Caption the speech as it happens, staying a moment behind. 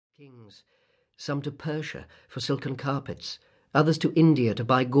kings, some to Persia for silken carpets, others to India to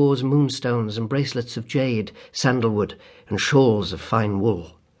buy gauze moonstones and bracelets of jade, sandalwood, and shawls of fine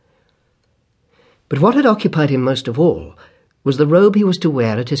wool. But what had occupied him most of all was the robe he was to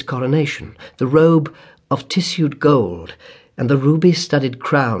wear at his coronation, the robe of tissued gold, and the ruby-studded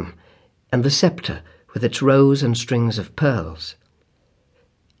crown, and the sceptre with its rows and strings of pearls.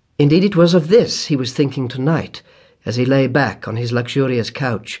 Indeed, it was of this he was thinking tonight, as he lay back on his luxurious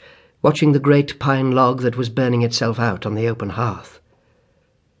couch, watching the great pine log that was burning itself out on the open hearth.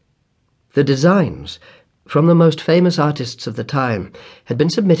 The designs, from the most famous artists of the time, had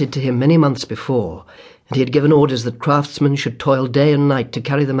been submitted to him many months before, and he had given orders that craftsmen should toil day and night to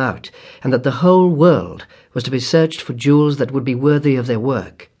carry them out, and that the whole world was to be searched for jewels that would be worthy of their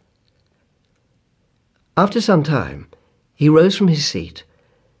work. After some time, he rose from his seat,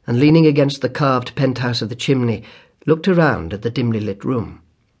 and leaning against the carved penthouse of the chimney, looked around at the dimly lit room.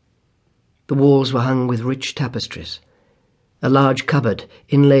 The walls were hung with rich tapestries. A large cupboard,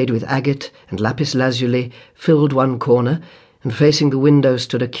 inlaid with agate and lapis lazuli, filled one corner, and facing the window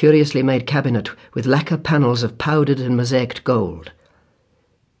stood a curiously made cabinet with lacquer panels of powdered and mosaicked gold.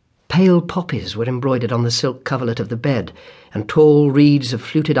 Pale poppies were embroidered on the silk coverlet of the bed, and tall reeds of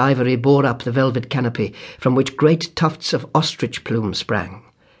fluted ivory bore up the velvet canopy, from which great tufts of ostrich plumes sprang.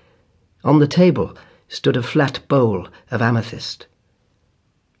 On the table stood a flat bowl of amethyst.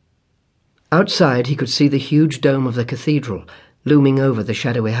 Outside he could see the huge dome of the cathedral looming over the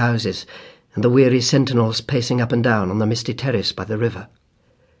shadowy houses, and the weary sentinels pacing up and down on the misty terrace by the river.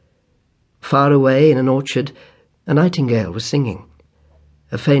 Far away in an orchard, a nightingale was singing.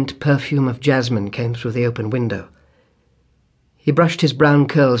 A faint perfume of jasmine came through the open window. He brushed his brown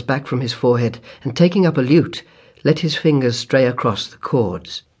curls back from his forehead, and taking up a lute, let his fingers stray across the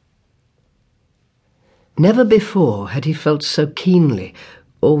chords. Never before had he felt so keenly,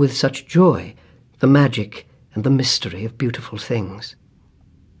 or with such joy, the magic and the mystery of beautiful things.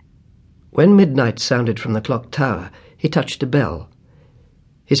 When midnight sounded from the clock tower, he touched a bell.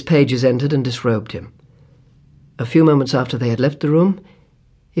 His pages entered and disrobed him. A few moments after they had left the room,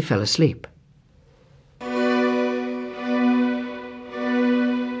 he fell asleep.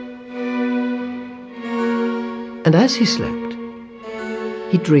 And as he slept,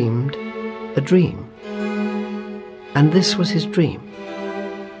 he dreamed a dream. And this was his dream.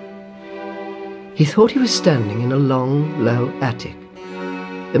 He thought he was standing in a long, low attic,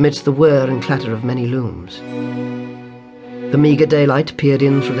 amidst the whir and clatter of many looms. The meagre daylight peered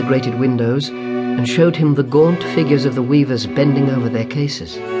in through the grated windows and showed him the gaunt figures of the weavers bending over their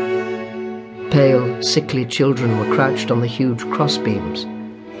cases. Pale, sickly children were crouched on the huge crossbeams.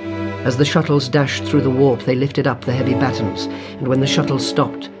 As the shuttles dashed through the warp, they lifted up the heavy battens, and when the shuttles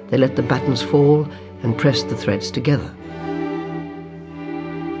stopped, they let the battens fall and pressed the threads together.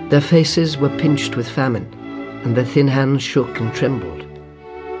 Their faces were pinched with famine, and their thin hands shook and trembled.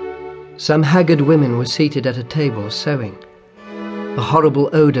 Some haggard women were seated at a table sewing. A horrible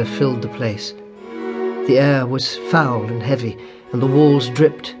odour filled the place. The air was foul and heavy, and the walls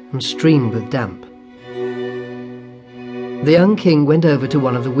dripped and streamed with damp. The young king went over to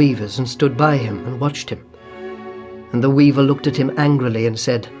one of the weavers and stood by him and watched him. And the weaver looked at him angrily and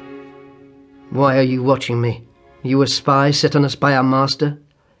said, "Why are you watching me? Are you a spy set on us by our master?"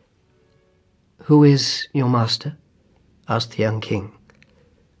 "Who is your master?" asked the young king.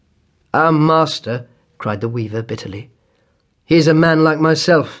 "Our master," cried the weaver bitterly. "He is a man like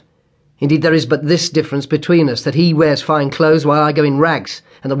myself. Indeed, there is but this difference between us, that he wears fine clothes while I go in rags,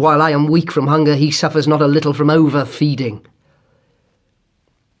 and that while I am weak from hunger, he suffers not a little from overfeeding."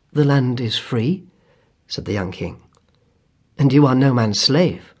 "The land is free," said the young king, "and you are no man's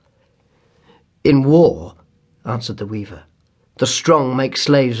slave." "In war," answered the weaver, "the strong make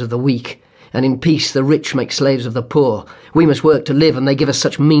slaves of the weak, and in peace the rich make slaves of the poor. We must work to live, and they give us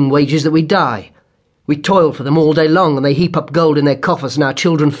such mean wages that we die. We toil for them all day long, and they heap up gold in their coffers, and our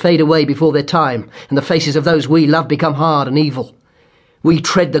children fade away before their time, and the faces of those we love become hard and evil. We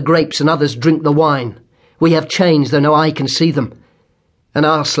tread the grapes, and others drink the wine. We have chains, though no eye can see them, and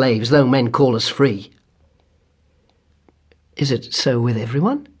are slaves, though men call us free." "Is it so with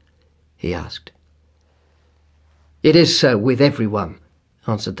everyone?" he asked. "It is so with everyone,"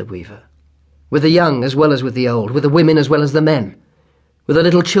 answered the weaver. "With the young as well as with the old, with the women as well as the men, with the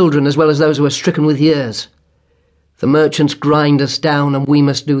little children as well as those who are stricken with years. The merchants grind us down, and we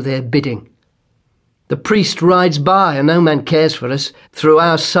must do their bidding. The priest rides by, and no man cares for us. Through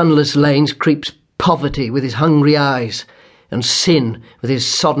our sunless lanes creeps poverty with his hungry eyes, and sin with his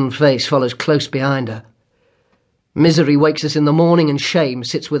sodden face follows close behind her. Misery wakes us in the morning, and shame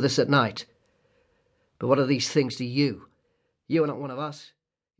sits with us at night. But what are these things to you? You are not one of us.